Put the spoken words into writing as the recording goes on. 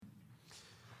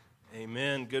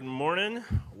Amen. Good morning.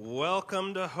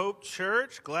 Welcome to Hope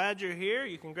Church. Glad you're here.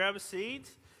 You can grab a seat.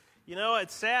 You know,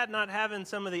 it's sad not having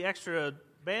some of the extra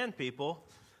band people,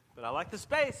 but I like the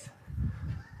space.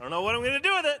 I don't know what I'm going to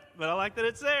do with it, but I like that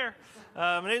it's there.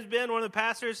 My name's Ben, one of the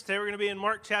pastors. Today we're going to be in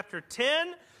Mark chapter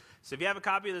 10. So if you have a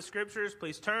copy of the scriptures,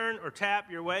 please turn or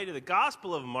tap your way to the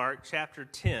Gospel of Mark chapter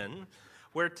 10,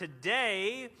 where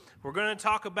today we're going to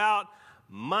talk about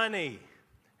money.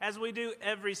 As we do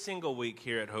every single week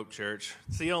here at Hope Church.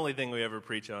 It's the only thing we ever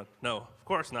preach on. No, of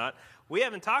course not. We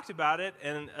haven't talked about it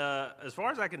in, as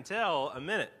far as I can tell, a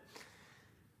minute.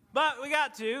 But we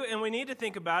got to, and we need to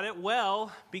think about it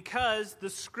well, because the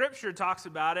Scripture talks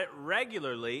about it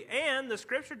regularly, and the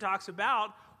Scripture talks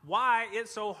about why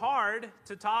it's so hard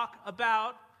to talk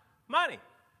about money.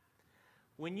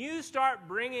 When you start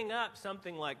bringing up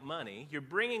something like money, you're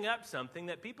bringing up something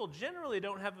that people generally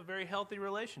don't have a very healthy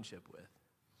relationship with.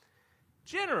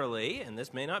 Generally, and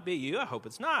this may not be you, I hope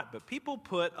it's not, but people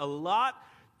put a lot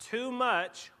too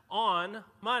much on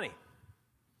money.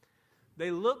 They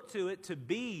look to it to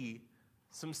be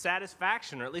some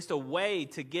satisfaction, or at least a way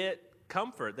to get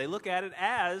comfort. They look at it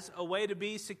as a way to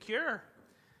be secure,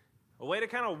 a way to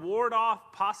kind of ward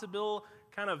off possible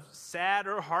kind of sad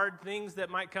or hard things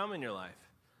that might come in your life.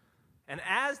 And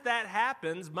as that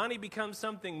happens, money becomes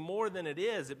something more than it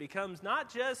is. It becomes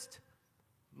not just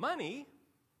money.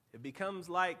 It becomes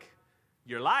like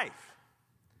your life.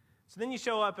 So then you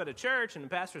show up at a church and the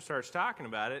pastor starts talking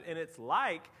about it, and it's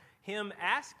like him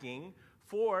asking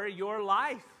for your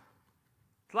life.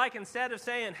 It's like instead of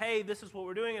saying, hey, this is what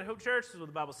we're doing at Hope Church, this is what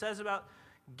the Bible says about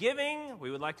giving,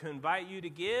 we would like to invite you to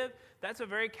give. That's a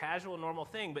very casual, normal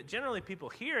thing. But generally people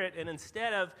hear it, and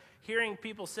instead of hearing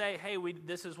people say, hey,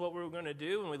 this is what we're going to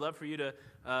do, and we'd love for you to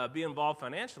be involved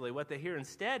financially, what they hear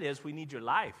instead is, we need your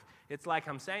life. It's like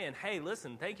I'm saying, hey,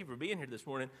 listen, thank you for being here this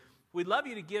morning. We'd love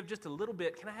you to give just a little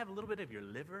bit. Can I have a little bit of your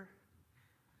liver?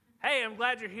 Hey, I'm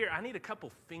glad you're here. I need a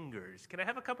couple fingers. Can I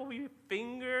have a couple of your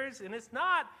fingers? And it's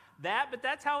not that, but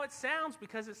that's how it sounds,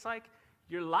 because it's like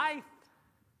your life.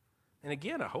 And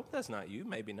again, I hope that's not you,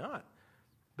 maybe not.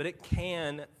 But it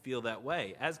can feel that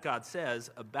way, as God says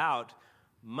about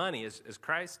money, as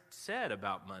Christ said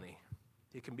about money.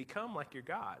 It can become like your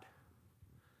God.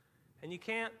 And you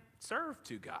can't serve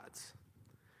two gods.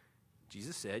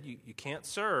 Jesus said you can't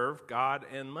serve God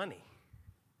and money.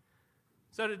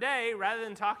 So today, rather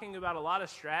than talking about a lot of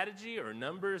strategy or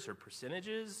numbers or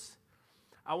percentages,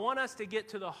 I want us to get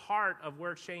to the heart of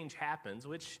where change happens,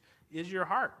 which is your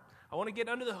heart. I want to get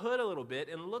under the hood a little bit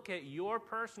and look at your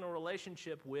personal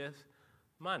relationship with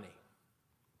money.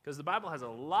 Because the Bible has a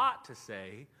lot to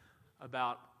say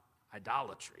about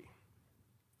idolatry.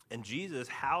 And Jesus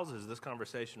houses this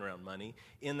conversation around money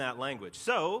in that language.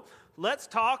 So let's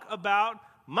talk about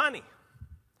money.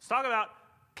 Let's talk about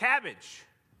cabbage.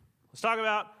 Let's talk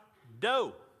about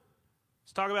dough.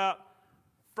 Let's talk about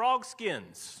frog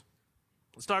skins.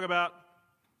 Let's talk about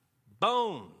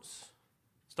bones.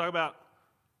 Let's talk about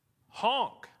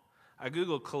honk. I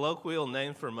Googled colloquial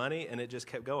name for money, and it just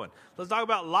kept going. Let's talk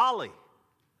about lolly. A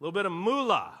little bit of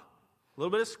moolah. A little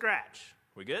bit of scratch.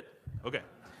 We good? Okay.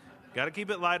 Got to keep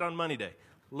it light on Money Day.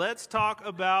 Let's talk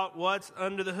about what's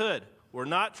under the hood. We're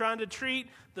not trying to treat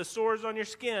the sores on your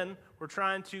skin. We're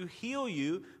trying to heal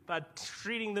you by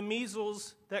treating the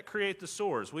measles that create the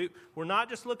sores. We're not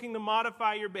just looking to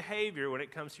modify your behavior when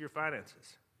it comes to your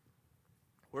finances.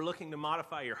 We're looking to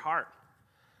modify your heart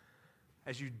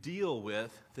as you deal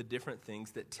with the different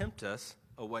things that tempt us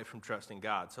away from trusting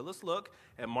God. So let's look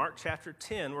at Mark chapter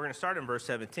 10. We're going to start in verse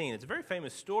 17. It's a very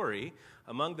famous story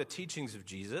among the teachings of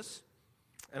Jesus.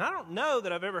 And I don't know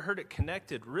that I've ever heard it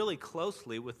connected really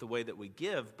closely with the way that we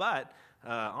give, but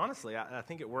honestly, I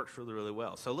think it works really, really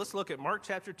well. So let's look at Mark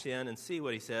chapter 10 and see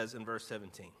what he says in verse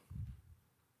 17.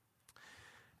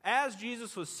 As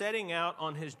Jesus was setting out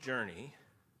on his journey,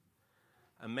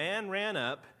 a man ran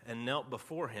up and knelt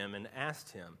before him and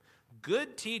asked him,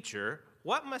 "Good teacher,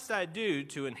 what must I do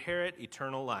to inherit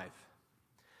eternal life?"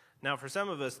 Now, for some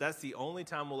of us, that's the only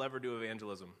time we'll ever do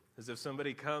evangelism, is if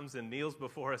somebody comes and kneels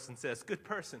before us and says, "Good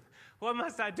person, what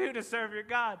must I do to serve your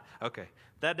God?" Okay,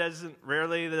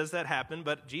 rarely does that happen,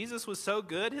 but Jesus was so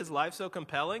good, his life so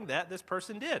compelling, that this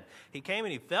person did. He came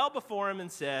and he fell before him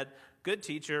and said, "Good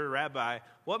teacher, Rabbi,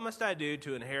 what must I do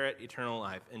to inherit eternal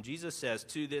life?" And Jesus says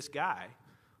to this guy,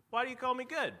 "Why do you call me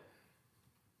good?"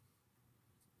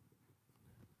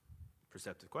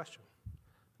 Perceptive question.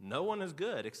 No one is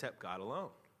good except God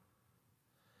alone.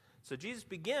 So Jesus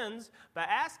begins by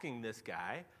asking this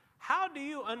guy, how do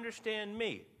you understand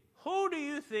me? Who do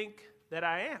you think that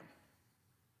I am?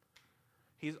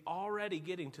 He's already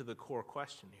getting to the core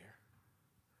question here.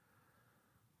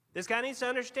 This guy needs to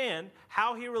understand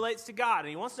how he relates to God, and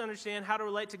he wants to understand how to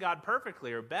relate to God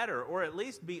perfectly or better, or at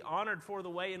least be honored for the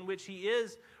way in which he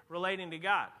is relating to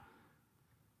God.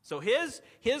 So his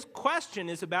question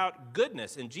is about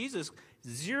goodness, and Jesus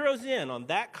zeroes in on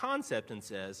that concept and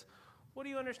says, what do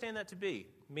you understand that to be?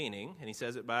 Meaning, and he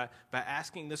says it by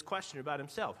asking this question about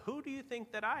himself, who do you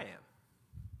think that I am?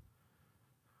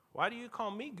 Why do you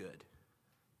call me good?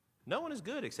 No one is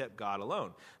good except God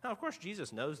alone. Now, of course,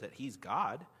 Jesus knows that he's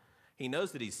God. He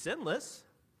knows that he's sinless.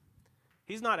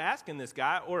 He's not asking this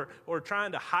guy or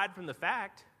trying to hide from the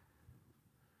fact.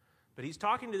 But he's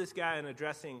talking to this guy and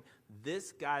addressing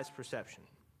this guy's perception.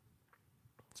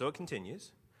 So it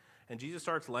continues, and Jesus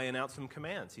starts laying out some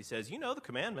commands. He says, you know the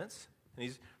commandments. And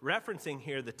he's referencing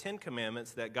here the 10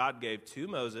 commandments that God gave to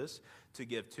Moses to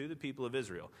give to the people of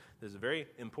Israel. There's a very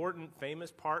important,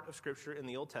 famous part of Scripture in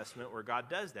the Old Testament where God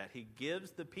does that. He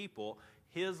gives the people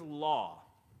his law.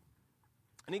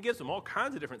 And he gives them all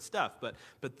kinds of different stuff, but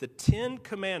the 10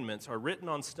 commandments are written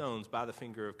on stones by the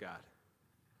finger of God.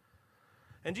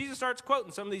 And Jesus starts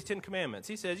quoting some of these 10 commandments.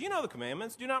 He says, you know the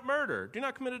commandments. Do not murder. Do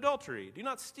not commit adultery. Do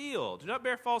not steal. Do not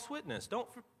bear false witness. Don't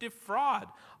defraud.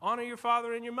 Honor your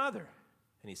father and your mother.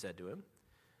 And he said to him,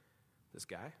 this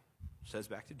guy says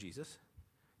back to Jesus,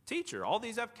 teacher, all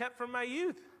these I've kept from my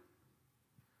youth.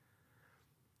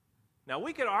 Now,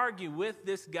 we could argue with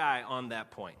this guy on that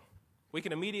point. We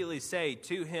can immediately say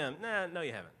to him, no,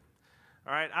 you haven't.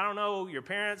 All right, I don't know your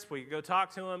parents. We could go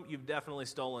talk to them. You've definitely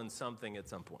stolen something at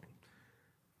some point.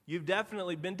 You've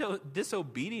definitely been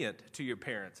disobedient to your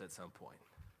parents at some point.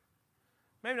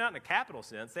 Maybe not in a capital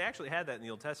sense. They actually had that in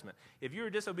the Old Testament. If you were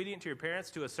disobedient to your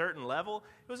parents to a certain level,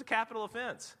 it was a capital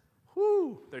offense.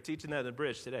 Whoo! They're teaching that in the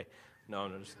bridge today.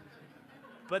 No.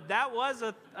 But that was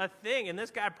a thing, and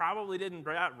this guy probably didn't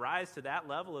rise to that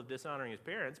level of dishonoring his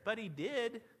parents, but he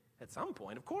did at some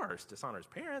point, of course, dishonor his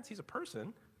parents. He's a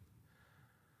person.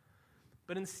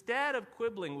 But instead of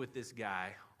quibbling with this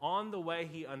guy on the way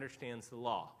he understands the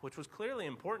law, which was clearly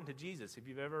important to Jesus, if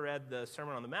you've ever read the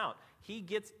Sermon on the Mount, he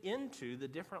gets into the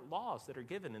different laws that are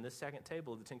given in this second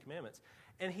table of the 10 Commandments,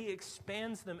 and he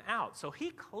expands them out. So he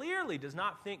clearly does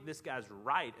not think this guy's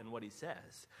right in what he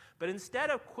says. But instead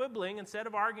of quibbling, instead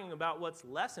of arguing about what's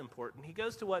less important, he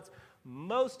goes to what's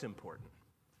most important.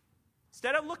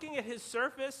 Instead of looking at his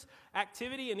surface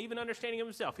activity and even understanding of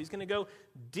himself, he's going to go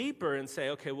deeper and say,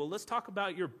 okay, well, let's talk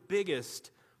about your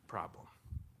biggest problem.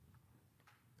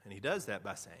 And he does that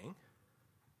by saying,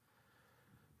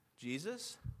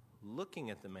 Jesus, looking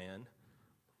at the man,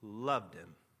 loved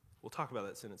him. We'll talk about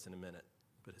that sentence in a minute,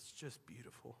 but it's just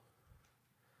beautiful.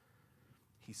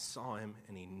 He saw him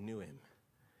and he knew him.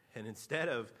 And instead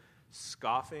of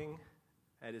scoffing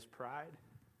at his pride,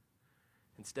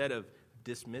 instead of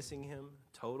dismissing him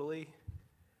totally,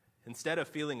 instead of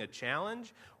feeling a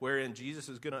challenge wherein Jesus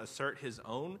is going to assert his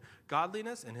own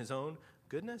godliness and his own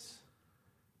goodness,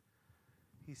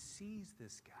 he sees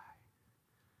this guy.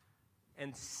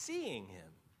 And seeing him,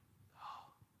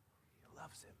 he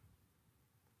loves him.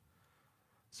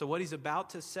 So what he's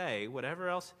about to say, whatever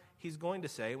else he's going to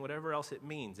say, and whatever else it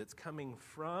means, it's coming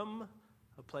from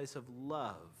a place of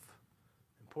love.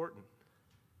 Important.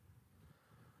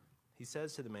 He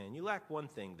says to the man, you lack one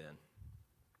thing then.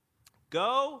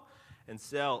 Go and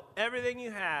sell everything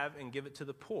you have and give it to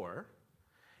the poor,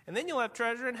 and then you'll have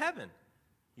treasure in heaven.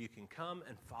 You can come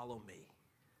and follow me.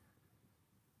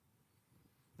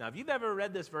 Now, if you've ever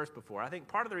read this verse before, I think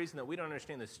part of the reason that we don't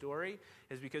understand this story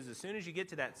is because as soon as you get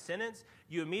to that sentence,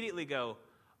 you immediately go,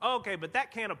 oh, okay, but that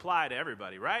can't apply to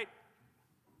everybody, right?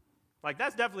 Like,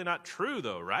 that's definitely not true,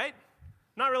 though, right?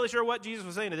 I'm not really sure what Jesus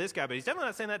was saying to this guy, but he's definitely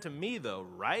not saying that to me, though,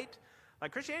 right?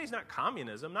 Like, Christianity is not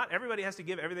communism. Not everybody has to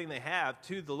give everything they have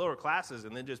to the lower classes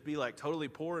and then just be, like, totally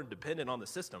poor and dependent on the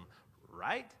system,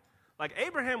 right? Like,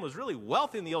 Abraham was really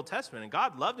wealthy in the Old Testament, and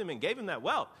God loved him and gave him that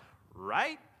wealth,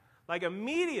 right? Like,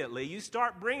 immediately you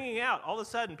start bringing out, all of a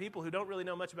sudden, people who don't really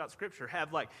know much about Scripture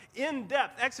have, like,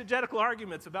 in-depth exegetical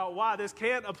arguments about why this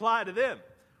can't apply to them,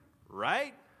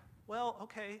 right? Well,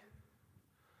 okay.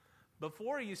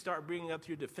 Before you start bringing up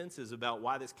your defenses about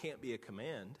why this can't be a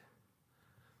command,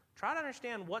 try to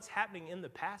understand what's happening in the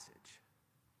passage.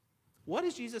 What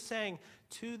is Jesus saying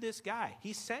to this guy?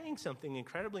 He's saying something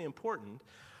incredibly important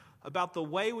about the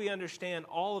way we understand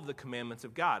all of the commandments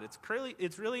of God. It's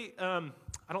really,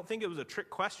 I don't think it was a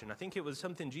trick question. I think it was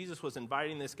something Jesus was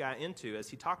inviting this guy into as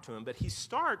he talked to him. But he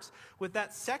starts with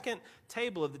that second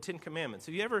table of the 10 Commandments.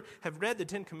 If you ever have read the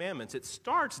 10 Commandments, it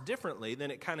starts differently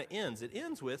than it kind of ends. It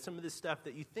ends with some of this stuff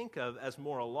that you think of as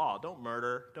moral law. Don't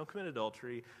murder, don't commit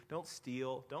adultery, don't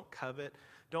steal, don't covet,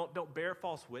 don't bear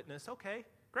false witness. Okay,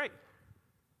 great.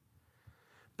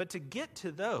 But to get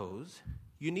to those,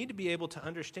 you need to be able to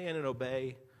understand and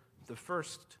obey the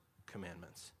first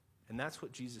commandments. And that's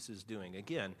what Jesus is doing.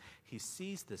 Again, he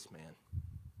sees this man.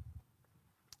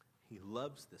 He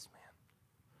loves this man.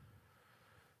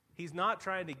 He's not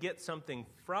trying to get something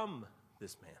from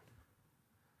this man.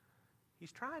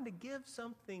 He's trying to give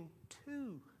something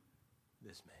to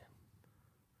this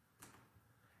man.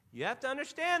 You have to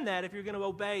understand that if you're going to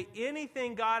obey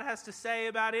anything God has to say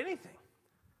about anything.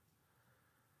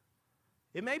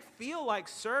 It may feel like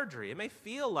surgery. It may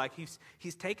feel like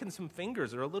he's taken some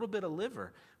fingers or a little bit of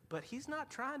liver, but he's not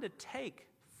trying to take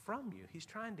from you. He's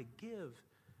trying to give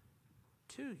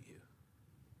to you.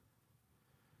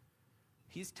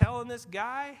 He's telling this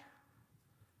guy,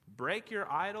 break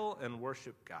your idol and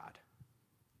worship God.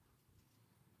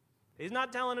 He's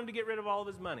not telling him to get rid of all of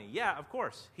his money. Yeah, of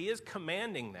course, he is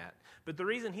commanding that. But the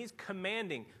reason he's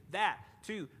commanding that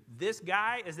to this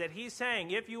guy is that he's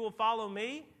saying, if you will follow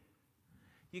me,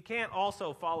 you can't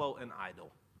also follow an idol.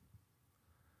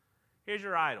 Here's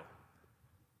your idol.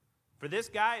 For this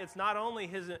guy, it's not only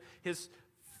his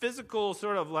physical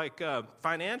sort of like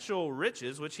financial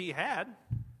riches, which he had.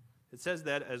 It says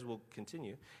that as we'll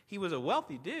continue. He was a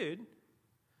wealthy dude,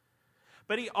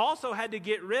 but he also had to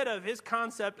get rid of his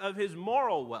concept of his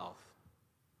moral wealth.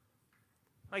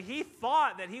 Like he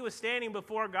thought that he was standing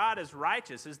before God as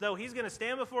righteous, as though he's going to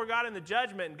stand before God in the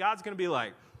judgment and God's going to be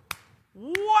like,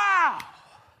 wow,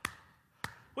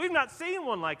 we've not seen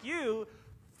one like you,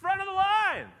 front of the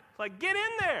line. Like, get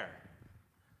in there.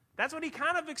 That's what he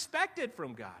kind of expected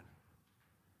from God.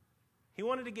 He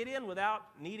wanted to get in without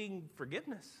needing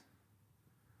forgiveness.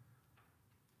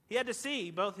 He had to see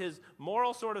both his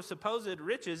moral sort of supposed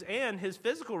riches and his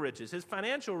physical riches, his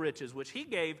financial riches, which he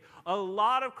gave a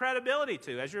lot of credibility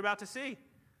to, as you're about to see.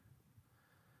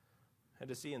 Had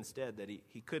to see instead that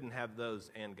he couldn't have those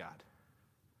and God.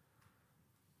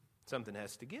 Something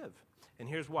has to give. And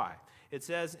here's why. It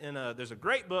says there's a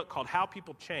great book called How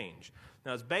People Change.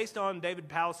 Now, it's based on David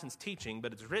Pallison's teaching,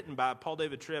 but it's written by Paul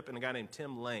David Tripp and a guy named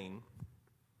Tim Lane.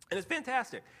 And it's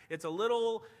fantastic. It's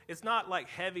not like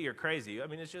heavy or crazy. I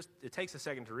mean, it takes a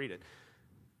second to read it.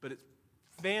 But it's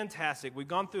fantastic. We've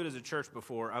gone through it as a church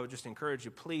before. I would just encourage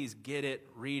you, please get it,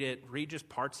 read just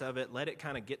parts of it, let it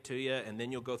kind of get to you, and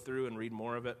then you'll go through and read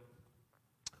more of it.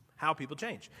 How people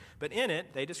change. But in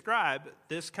it, they describe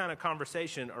this kind of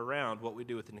conversation around what we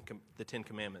do with the Ten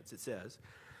Commandments. It says,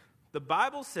 the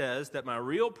Bible says that my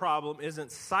real problem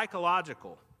isn't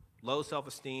psychological, low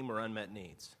self-esteem or unmet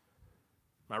needs.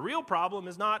 My real problem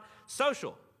is not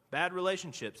social, bad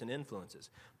relationships and influences.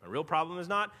 My real problem is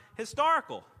not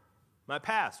historical, my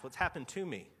past, what's happened to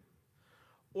me.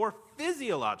 Or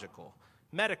physiological,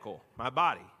 medical, my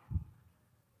body.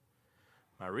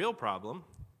 My real problem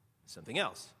is something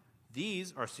else.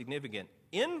 These are significant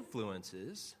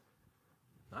influences,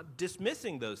 not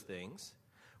dismissing those things.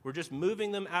 We're just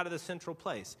moving them out of the central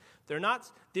place.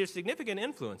 They're significant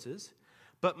influences,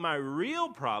 but my real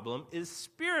problem is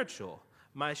spiritual.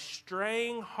 My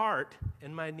straying heart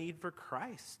and my need for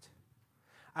Christ.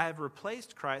 I have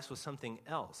replaced Christ with something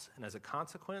else, and as a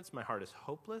consequence, my heart is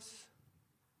hopeless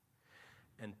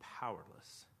and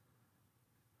powerless.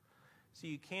 So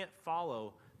you can't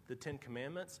follow the Ten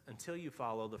Commandments until you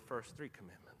follow the first three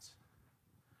commandments.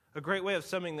 A great way of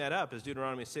summing that up is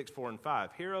Deuteronomy 6, 4, and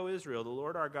 5. Hear, O Israel, the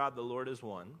Lord our God, the Lord is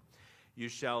one. You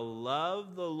shall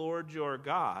love the Lord your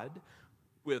God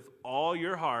with all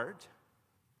your heart,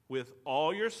 with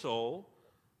all your soul,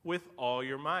 with all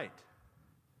your might.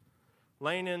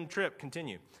 Lane and Tripp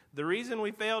continue. The reason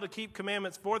we fail to keep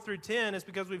commandments 4 through 10 is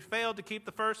because we failed to keep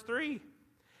the first three.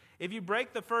 If you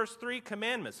break the first three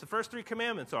commandments, the first three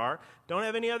commandments are, don't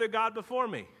have any other God before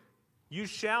me. You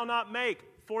shall not make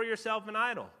for yourself an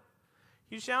idol.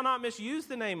 You shall not misuse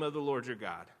the name of the Lord your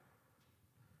God.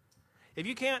 If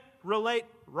you can't relate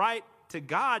right to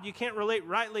God, you can't relate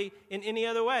rightly in any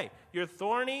other way. Your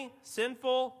thorny,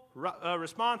 sinful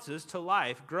responses to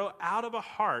life grow out of a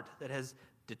heart that has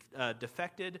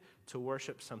defected to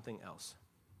worship something else.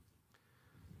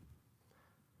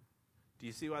 Do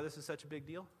you see why this is such a big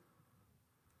deal?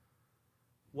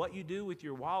 What you do with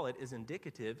your wallet is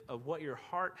indicative of what your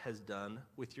heart has done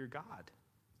with your God.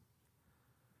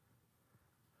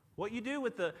 What you do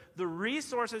with the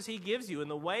resources he gives you and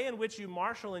the way in which you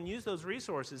marshal and use those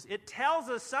resources, it tells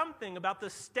us something about the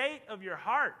state of your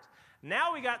heart.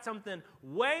 Now we got something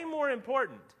way more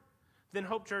important than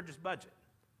Hope Church's budget.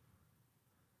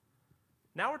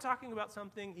 Now we're talking about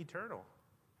something eternal.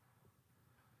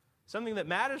 Something that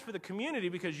matters for the community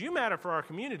because you matter for our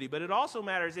community, but it also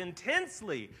matters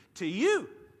intensely to you.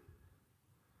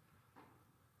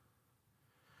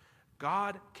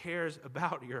 God cares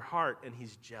about your heart, and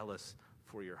he's jealous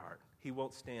for your heart. He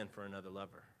won't stand for another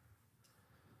lover.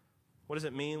 What does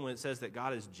it mean when it says that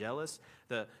God is jealous?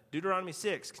 The Deuteronomy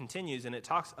 6 continues, and it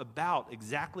talks about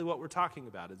exactly what we're talking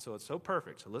about. And so it's so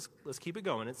perfect. So let's keep it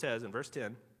going. It says in verse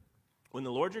 10, when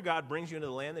the Lord your God brings you into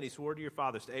the land that he swore to your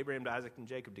fathers, to Abraham, to Isaac, and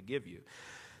Jacob, to give you.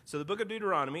 So the book of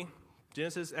Deuteronomy,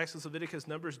 Genesis, Exodus, Leviticus,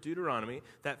 Numbers, Deuteronomy,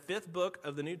 that fifth book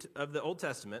of the Old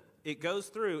Testament, it goes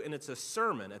through, and it's a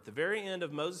sermon at the very end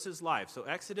of Moses' life. So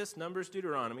Exodus, Numbers,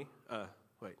 Deuteronomy,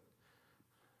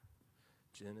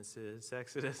 Genesis,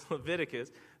 Exodus,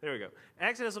 Leviticus. There we go.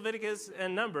 Exodus, Leviticus,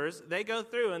 and Numbers, they go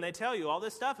through and they tell you all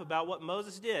this stuff about what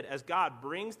Moses did as God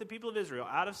brings the people of Israel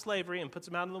out of slavery and puts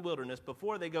them out in the wilderness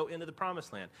before they go into the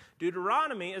promised land.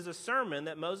 Deuteronomy is a sermon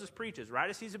that Moses preaches right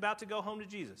as he's about to go home to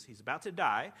Jesus. He's about to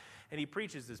die, and he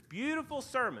preaches this beautiful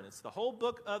sermon. It's the whole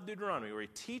book of Deuteronomy where he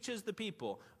teaches the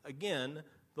people, again,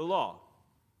 the law.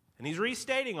 And he's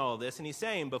restating all of this, and he's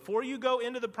saying, before you go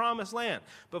into the promised land,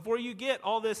 before you get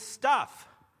all this stuff,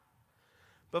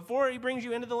 before he brings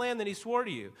you into the land that he swore to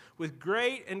you, with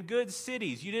great and good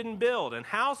cities you didn't build, and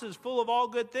houses full of all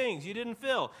good things you didn't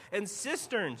fill, and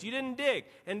cisterns you didn't dig,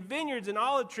 and vineyards and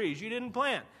olive trees you didn't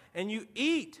plant, and you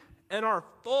eat and are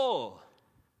full,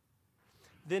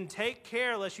 then take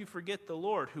care lest you forget the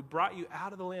Lord who brought you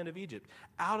out of the land of Egypt,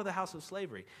 out of the house of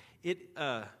slavery.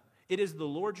 It is the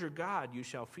Lord your God you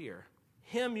shall fear.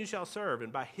 Him you shall serve,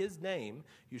 and by his name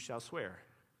you shall swear.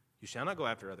 You shall not go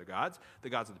after other gods, the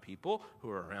gods of the people who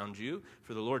are around you,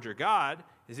 for the Lord your God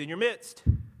is in your midst.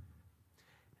 And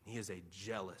he is a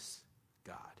jealous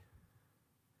God.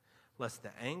 Lest the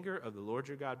anger of the Lord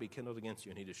your God be kindled against you,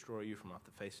 and he destroy you from off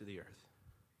the face of the earth.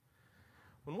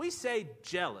 When we say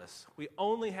jealous, we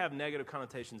only have negative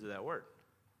connotations of that word.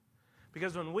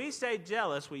 Because when we say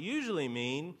jealous, we usually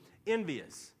mean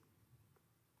envious.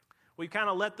 We kind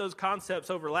of let those concepts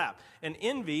overlap. And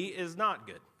envy is not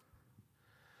good.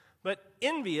 But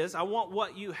envious, I want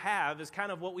what you have, is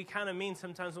kind of what we kind of mean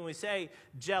sometimes when we say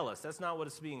jealous. That's not what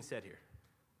is being said here.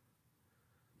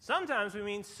 Sometimes we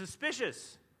mean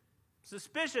suspicious.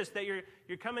 Suspicious that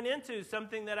you're coming into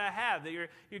something that I have, that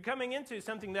you're coming into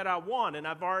something that I want, and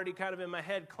I've already kind of in my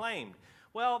head claimed.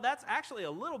 Well, that's actually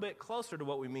a little bit closer to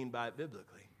what we mean by it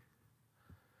biblically.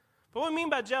 But what we mean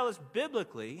by jealous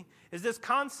biblically is this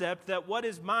concept that what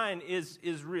is mine is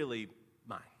really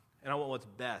mine, and I want what's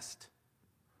best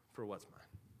for what's mine.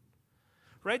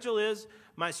 Rachel is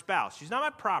my spouse. She's not my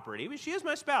property, but she is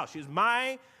my spouse. She's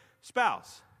my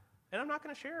spouse. And I'm not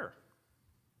going to share her.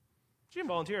 She didn't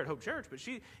volunteer at Hope Church, but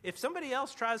if somebody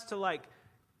else tries to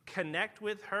connect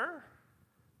with her,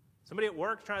 somebody at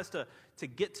work tries to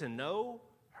get to know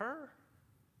her,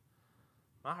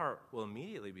 my heart will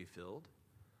immediately be filled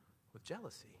with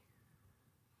jealousy.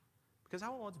 Because I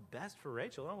want what's best for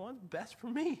Rachel, and I want what's best for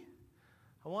me.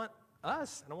 I want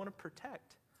us, and I want to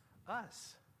protect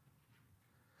us.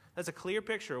 That's a clear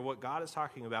picture of what God is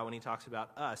talking about when he talks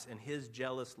about us and his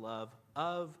jealous love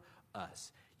of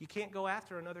us. You can't go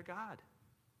after another God.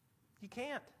 You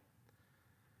can't.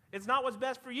 It's not what's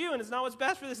best for you, and it's not what's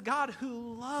best for this God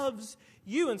who loves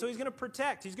you. And so he's going to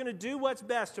protect. He's going to do what's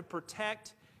best to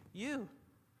protect you.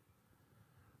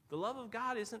 The love of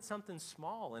God isn't something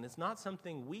small, and it's not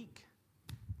something weak.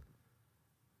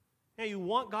 You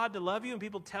want God to love you, and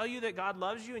people tell you that God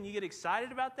loves you, and you get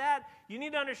excited about that. You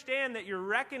need to understand that you're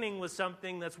reckoning with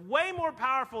something that's way more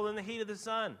powerful than the heat of the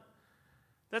sun.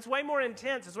 That's way more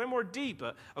intense. It's way more deep.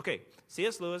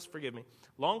 C.S. Lewis, forgive me.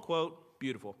 Long quote,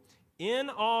 beautiful. In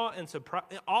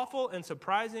awful and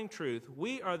surprising truth,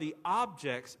 we are the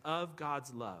objects of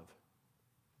God's love.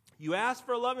 You ask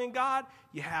for a loving God,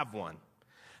 you have one.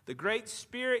 The great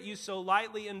Spirit you so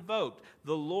lightly invoked,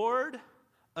 the Lord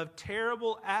of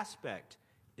terrible aspect,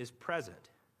 is present,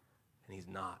 and he's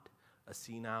not a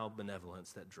senile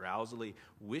benevolence that drowsily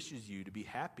wishes you to be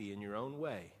happy in your own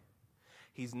way.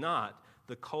 He's not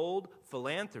the cold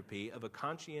philanthropy of a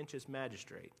conscientious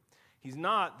magistrate. He's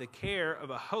not the care of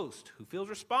a host who feels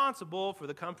responsible for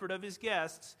the comfort of his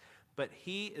guests, but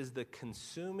he is the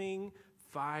consuming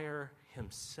fire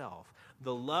himself,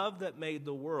 the love that made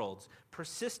the worlds,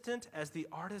 persistent as the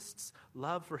artist's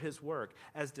love for his work,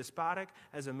 as despotic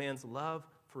as a man's love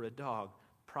for a dog,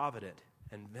 provident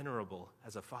and venerable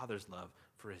as a father's love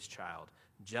for his child,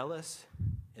 jealous,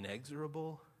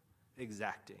 inexorable,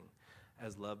 exacting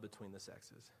as love between the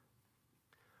sexes.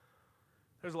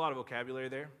 There's a lot of vocabulary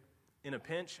there. In a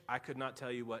pinch, I could not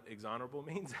tell you what exonerable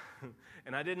means,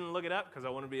 and I didn't look it up because I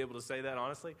want to be able to say that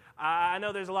honestly. I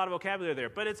know there's a lot of vocabulary there,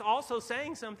 but it's also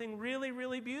saying something really,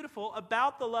 really beautiful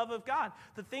about the love of God,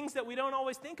 the things that we don't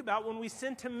always think about when we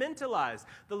sentimentalize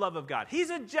the love of God. He's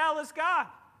a jealous God.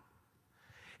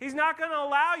 He's not going to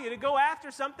allow you to go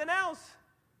after something else.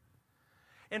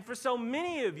 And for so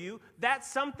many of you, that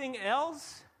something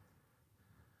else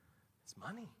is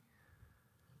money.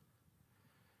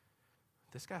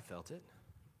 This guy felt it.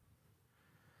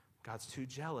 God's too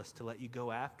jealous to let you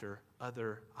go after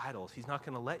other idols. He's not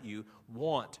going to let you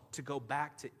want to go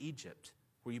back to Egypt,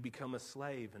 where you become a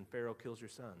slave and Pharaoh kills your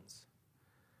sons.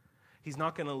 He's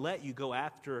not going to let you go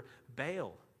after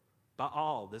Baal,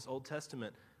 this Old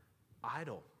Testament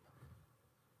idol,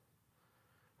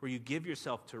 where you give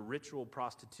yourself to ritual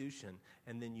prostitution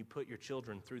and then you put your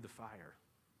children through the fire.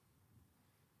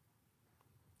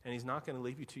 And he's not going to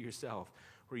leave you to yourself,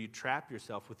 where you trap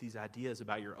yourself with these ideas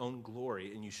about your own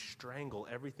glory and you strangle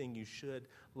everything you should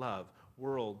love,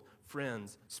 world,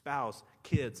 friends, spouse,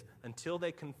 kids, until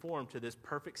they conform to this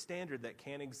perfect standard that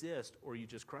can't exist, or you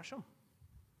just crush them.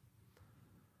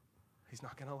 He's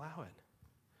not going to allow it.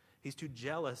 He's too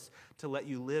jealous to let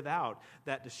you live out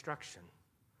that destruction.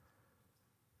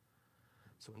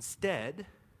 So instead,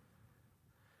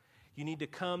 you need to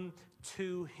come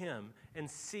to him and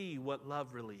see what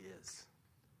love really is.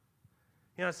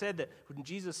 You know, I said that when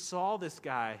Jesus saw this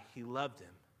guy, he loved him.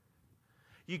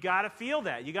 You got to feel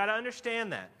that. You got to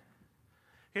understand that.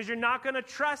 Because you're not going to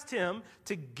trust him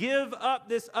to give up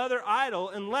this other idol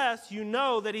unless you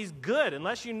know that he's good,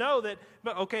 unless you know that,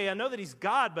 okay, I know that he's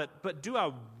God, but do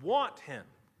I want him?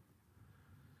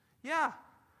 Yeah,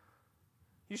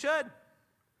 you should.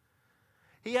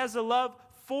 He has a love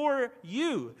for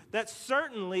you that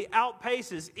certainly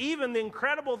outpaces even the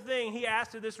incredible thing he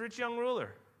asked of this rich young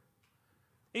ruler.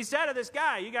 He said to this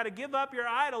guy, you got to give up your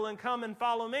idol and come and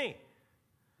follow me.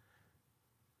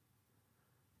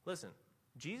 Listen,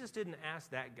 Jesus didn't ask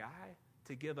that guy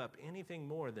to give up anything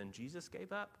more than Jesus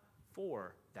gave up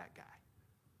for that guy.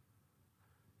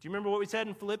 Do you remember what we said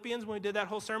in Philippians when we did that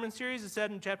whole sermon series? It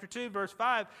said in chapter 2, verse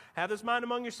 5, have this mind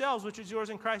among yourselves, which is yours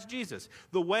in Christ Jesus.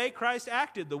 The way Christ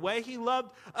acted, the way he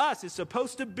loved us is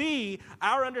supposed to be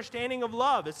our understanding of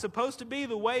love. It's supposed to be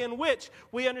the way in which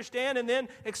we understand and then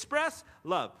express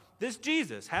love. This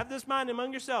Jesus, have this mind among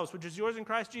yourselves, which is yours in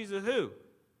Christ Jesus, who,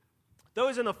 though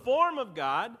he's in the form of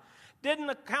God,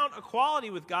 didn't account equality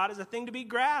with God as a thing to be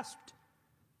grasped.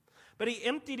 But he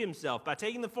emptied himself by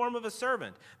taking the form of a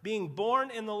servant, being born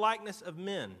in the likeness of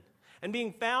men. And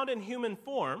being found in human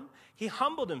form, he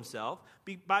humbled himself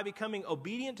by becoming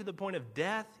obedient to the point of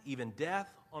death, even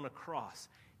death on a cross.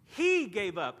 He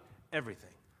gave up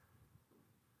everything.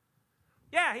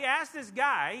 Yeah, he asked this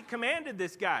guy, he commanded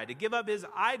this guy to give up his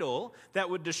idol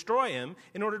that would destroy him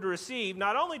in order to receive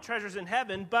not only treasures in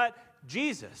heaven, but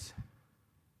Jesus.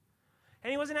 And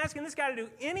he wasn't asking this guy to do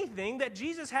anything that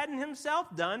Jesus hadn't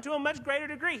himself done to a much greater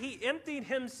degree. He emptied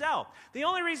himself. The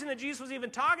only reason that Jesus was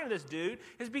even talking to this dude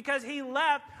is because he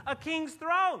left a king's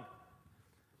throne.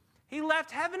 He left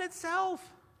heaven itself.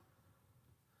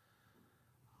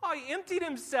 Oh, he emptied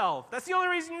himself. That's the only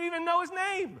reason you even know his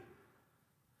name.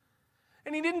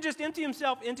 And he didn't just empty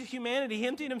himself into humanity. He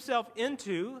emptied himself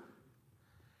into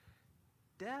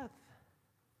death.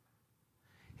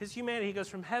 His humanity, he goes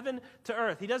from heaven to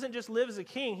earth. He doesn't just live as a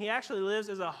king. He actually lives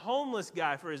as a homeless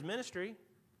guy for his ministry.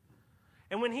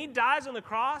 And when he dies on the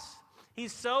cross,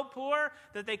 he's so poor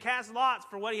that they cast lots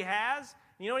for what he has.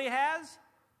 You know what he has?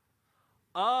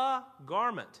 A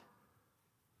garment.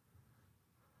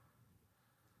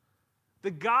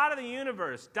 The God of the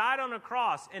universe died on a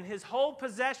cross, and his whole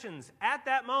possessions at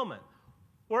that moment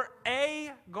were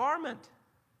a garment.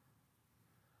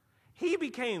 He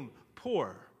became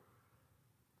poor.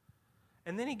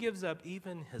 And then he gives up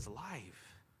even his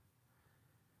life.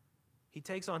 He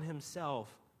takes on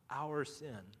himself our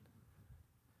sin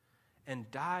and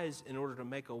dies in order to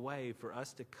make a way for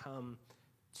us to come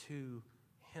to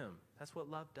him. That's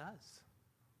what love does.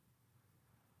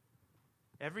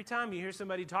 Every time you hear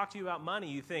somebody talk to you about money,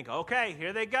 you think, okay,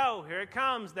 here they go, here it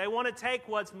comes. They want to take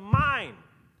what's mine.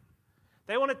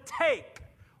 They want to take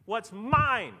what's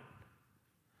mine.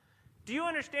 Do you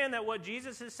understand that what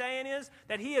Jesus is saying is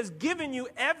that he has given you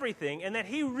everything and that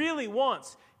he really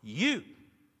wants you?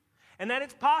 And that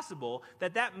it's possible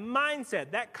that that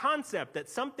mindset, that concept that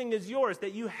something is yours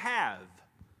that you have,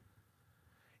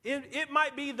 it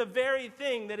might be the very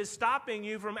thing that is stopping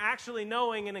you from actually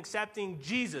knowing and accepting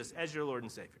Jesus as your Lord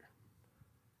and Savior.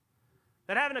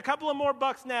 That having a couple of more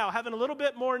bucks now, having a little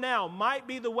bit more now, might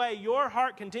be the way your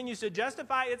heart continues to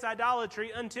justify its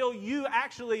idolatry until you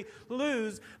actually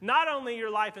lose not only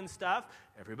your life and stuff,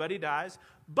 everybody dies,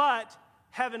 but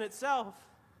heaven itself.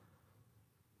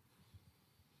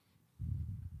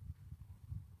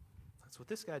 That's what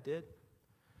this guy did.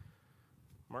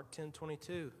 Mark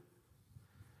 10:22.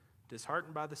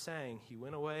 Disheartened by the saying, he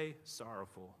went away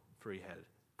sorrowful, for he had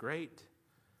great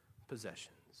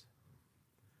possessions.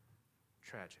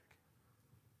 Tragic.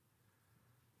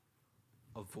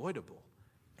 Avoidable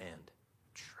and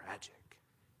tragic.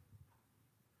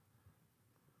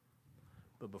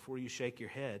 But before you shake your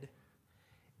head,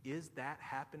 is that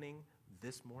happening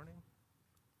this morning?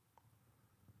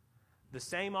 The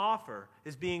same offer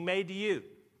is being made to you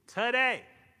today.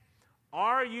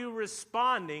 Are you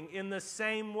responding in the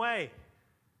same way?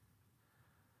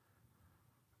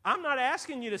 I'm not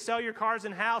asking you to sell your cars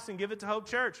and house and give it to Hope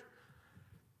Church.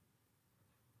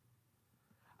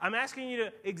 I'm asking you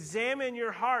to examine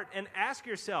your heart and ask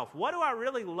yourself, what do I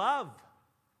really love?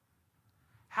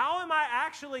 How am I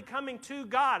actually coming to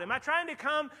God? Am I trying to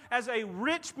come as a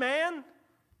rich man?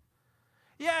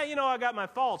 Yeah, I got my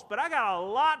faults, but I got a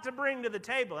lot to bring to the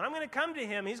table. And I'm going to come to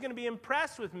him. He's going to be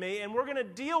impressed with me, and we're going to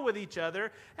deal with each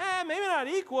other. Maybe not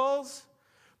equals,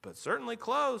 but certainly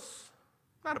close.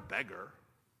 Not a beggar.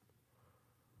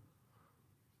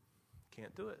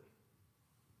 Can't do it.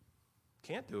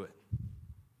 Can't do it.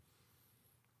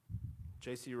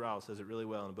 J.C. Ryle says it really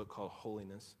well in a book called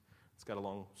Holiness. It's got a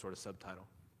long sort of subtitle.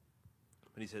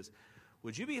 But he says,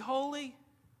 would you be holy?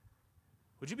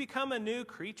 Would you become a new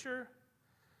creature?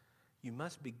 You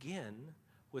must begin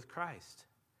with Christ.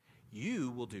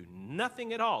 You will do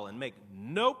nothing at all and make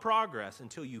no progress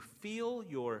until you feel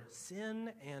your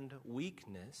sin and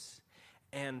weakness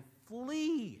and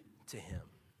flee to him.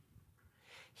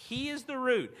 He is the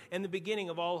root and the beginning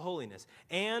of all holiness.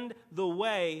 And the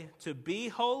way to be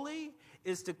holy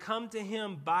is to come to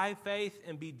him by faith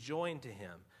and be joined to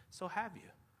him. So have you?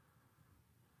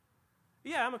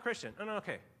 Yeah, I'm a Christian. No,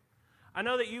 okay. I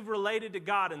know that you've related to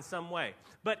God in some way.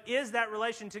 But is that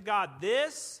relation to God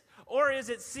this? Or is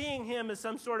it seeing him as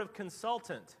some sort of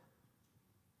consultant?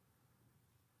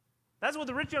 That's what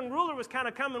the rich young ruler was kind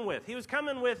of coming with. He was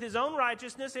coming with his own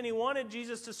righteousness, and he wanted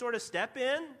Jesus to sort of step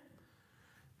in,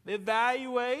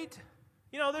 evaluate.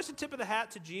 There's a tip of the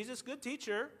hat to Jesus. Good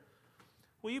teacher.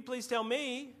 Will you please tell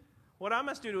me what I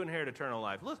must do to inherit eternal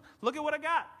life? Look at what I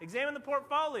got. Examine the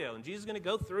portfolio. And Jesus is going to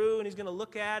go through and he's going to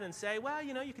look at and say, well,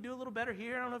 you could do a little better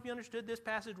here. I don't know if you understood this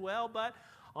passage well, but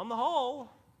on the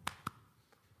whole,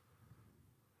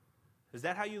 is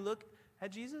that how you look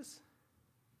at Jesus?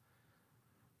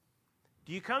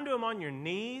 Do you come to him on your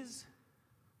knees?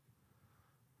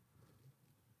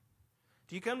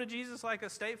 Do you come to Jesus like a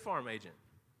State Farm agent?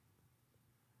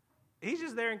 He's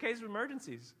just there in case of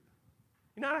emergencies.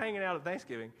 You're not hanging out at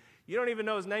Thanksgiving. You don't even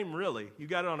know his name really. You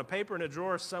got it on a paper in a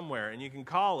drawer somewhere, and you can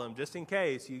call him just in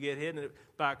case you get hit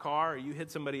by a car or you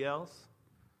hit somebody else.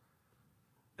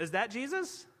 Is that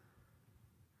Jesus?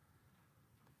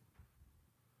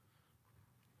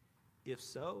 If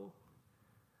so,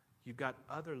 you've got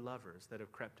other lovers that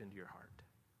have crept into your heart.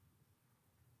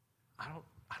 I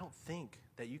don't think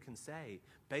that you can say,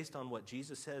 based on what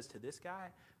Jesus says to this guy,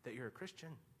 that you're a Christian.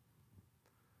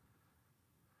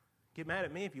 Get mad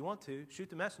at me if you want to. Shoot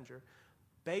the messenger.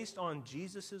 Based on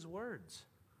Jesus' words.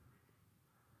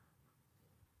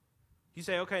 You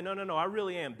say, okay, no, I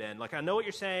really am, Ben. Like, I know what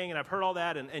you're saying, and I've heard all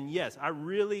that, and yes, I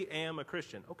really am a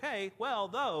Christian. Okay, well,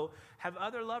 though, have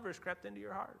other lovers crept into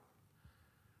your heart?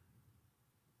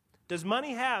 Does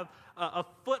money have a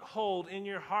foothold in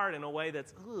your heart in a way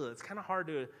that's, it's kind of hard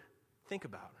to think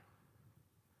about?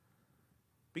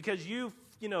 Because you've,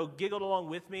 giggled along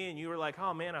with me and you were like,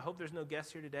 oh man, I hope there's no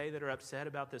guests here today that are upset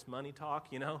about this money talk,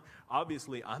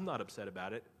 Obviously, I'm not upset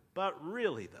about it, but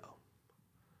really though.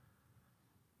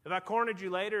 If I cornered you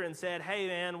later and said, hey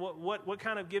man, what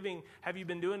kind of giving have you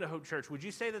been doing to Hope Church? Would you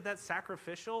say that that's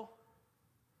sacrificial?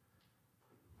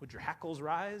 Would your hackles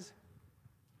rise?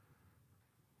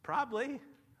 Probably.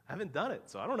 I haven't done it,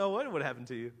 so I don't know what would happen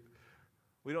to you.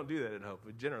 We don't do that at Hope,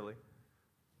 generally.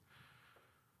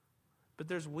 But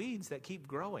there's weeds that keep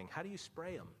growing. How do you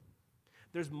spray them?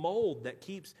 There's mold that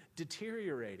keeps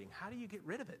deteriorating. How do you get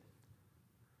rid of it?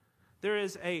 There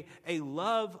is a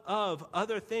love of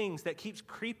other things that keeps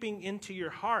creeping into your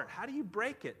heart. How do you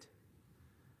break it?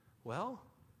 Well,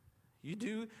 you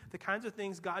do the kinds of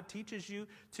things God teaches you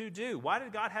to do. Why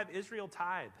did God have Israel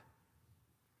tithe?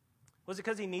 Was it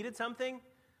because he needed something?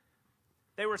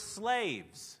 They were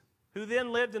slaves who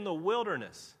then lived in the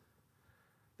wilderness.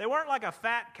 They weren't like a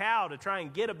fat cow to try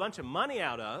and get a bunch of money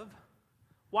out of.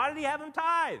 Why did he have them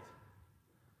tithe?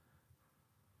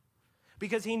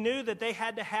 Because he knew that they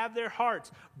had to have their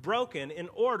hearts broken in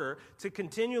order to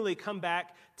continually come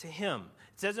back to him.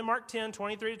 says in Mark 10,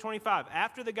 23 to 25,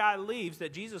 after the guy leaves,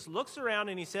 that Jesus looks around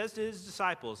and he says to his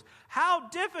disciples, how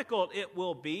difficult it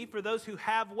will be for those who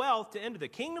have wealth to enter the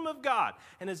kingdom of God.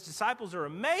 And his disciples are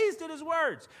amazed at his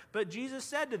words. But Jesus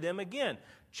said to them again,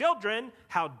 children,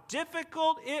 how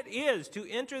difficult it is to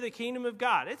enter the kingdom of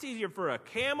God. It's easier for a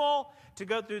camel to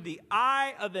go through the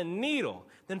eye of a needle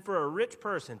than for a rich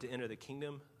person to enter the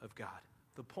kingdom of God.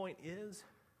 The point is,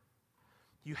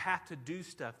 you have to do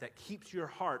stuff that keeps your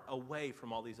heart away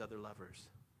from all these other lovers.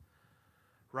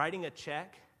 Writing a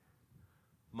check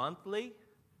monthly,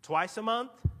 twice a month,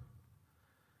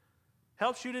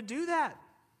 helps you to do that.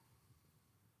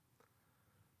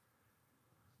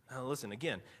 Now listen,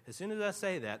 again, as soon as I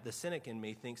say that, the cynic in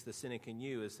me thinks the cynic in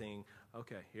you is saying,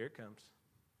 okay, here it comes.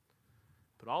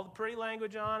 Put all the pretty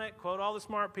language on it, quote all the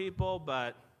smart people,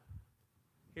 but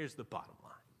here's the bottom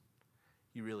line.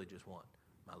 You really just want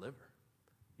my liver.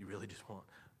 You really just want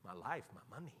my life,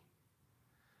 my money.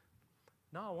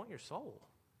 No, I want your soul.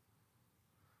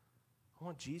 I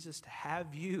want Jesus to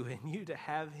have you and you to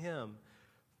have him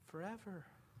forever.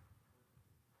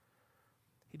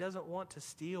 He doesn't want to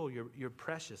steal your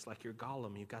precious like your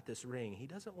Gollum. You've got this ring. He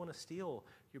doesn't want to steal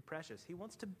your precious. He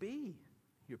wants to be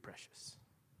your precious.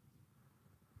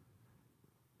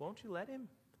 Won't you let him?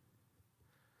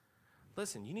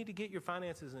 Listen, you need to get your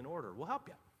finances in order. We'll help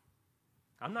you.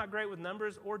 I'm not great with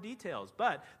numbers or details,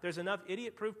 but there's enough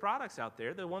idiot-proof products out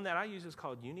there. The one that I use is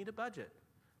called You Need a Budget.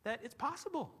 That it's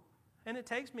possible. And it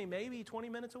takes me maybe 20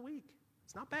 minutes a week.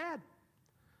 It's not bad.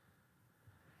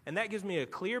 And that gives me a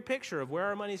clear picture of where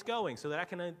our money's going so that I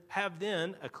can have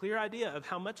then a clear idea of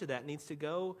how much of that needs to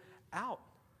go out.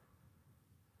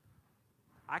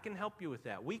 I can help you with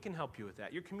that. We can help you with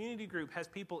that. Your community group has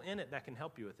people in it that can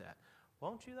help you with that.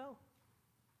 Won't you, though?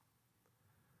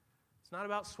 It's not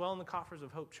about swelling the coffers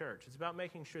of Hope Church. It's about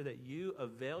making sure that you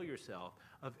avail yourself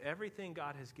of everything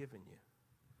God has given you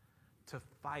to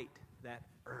fight that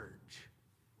urge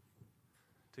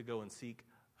to go and seek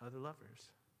other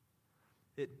lovers.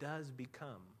 It does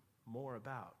become more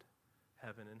about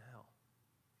heaven and hell.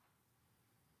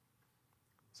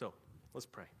 So, let's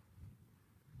pray.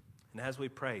 And as we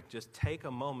pray, just take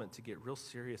a moment to get real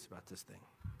serious about this thing.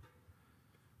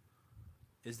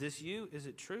 Is this you? Is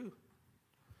it true?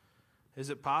 Is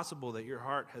it possible that your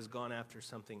heart has gone after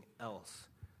something else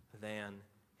than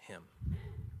him?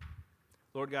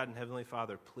 Lord God and Heavenly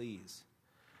Father, please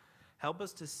help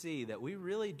us to see that we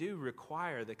really do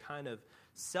require the kind of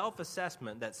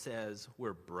self-assessment that says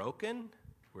we're broken,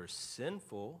 we're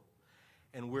sinful,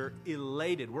 and we're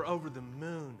elated. We're over the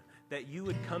moon that you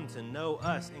would come to know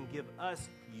us and give us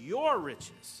your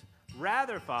riches,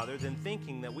 rather, Father, than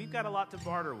thinking that we've got a lot to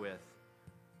barter with,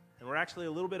 and we're actually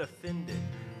a little bit offended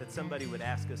that somebody would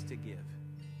ask us to give.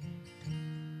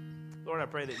 Lord, I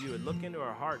pray that you would look into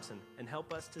our hearts and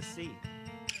help us to see.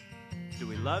 Do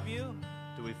we love you?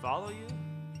 Do we follow you?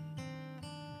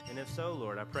 And if so,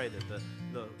 Lord, I pray that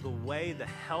the way, the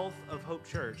health of Hope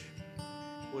Church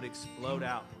would explode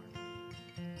out, Lord.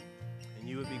 And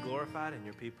you would be glorified and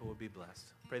your people would be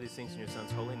blessed. I pray these things in your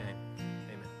Son's holy name.